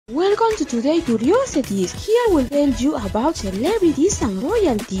Welcome to Today Curiosities. Here we'll tell you about celebrities and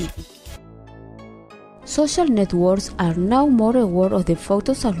royalty. Social networks are now more aware of the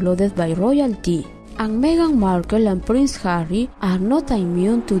photos uploaded by royalty, and Meghan Markle and Prince Harry are not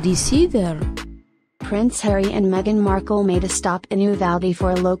immune to this either. Prince Harry and Meghan Markle made a stop in Uvalde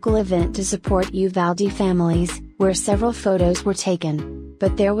for a local event to support Uvalde families, where several photos were taken.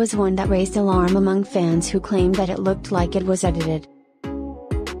 But there was one that raised alarm among fans who claimed that it looked like it was edited.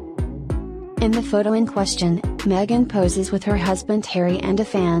 In the photo in question, Meghan poses with her husband Harry and a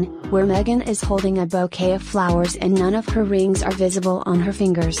fan, where Meghan is holding a bouquet of flowers and none of her rings are visible on her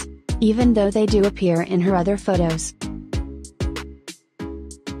fingers, even though they do appear in her other photos.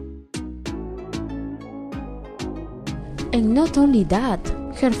 And not only that,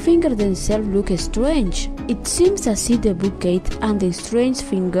 her fingers themselves look strange. It seems as if the bouquet and the strange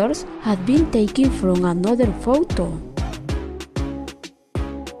fingers had been taken from another photo.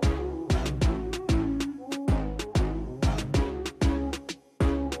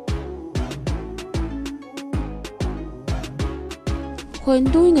 When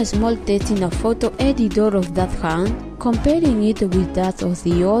doing a small test in a photo editor of that hand, comparing it with that of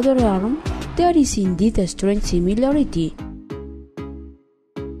the other arm, there is indeed a strange similarity.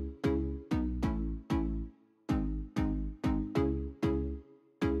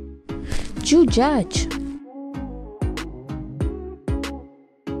 You judge.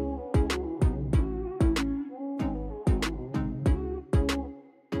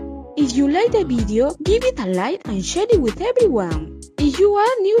 If you like the video, give it a like and share it with everyone. If you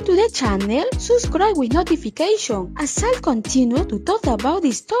are new to the channel, subscribe with notification as I'll continue to talk about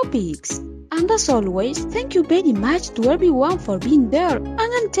these topics. And as always, thank you very much to everyone for being there, and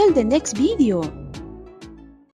until the next video.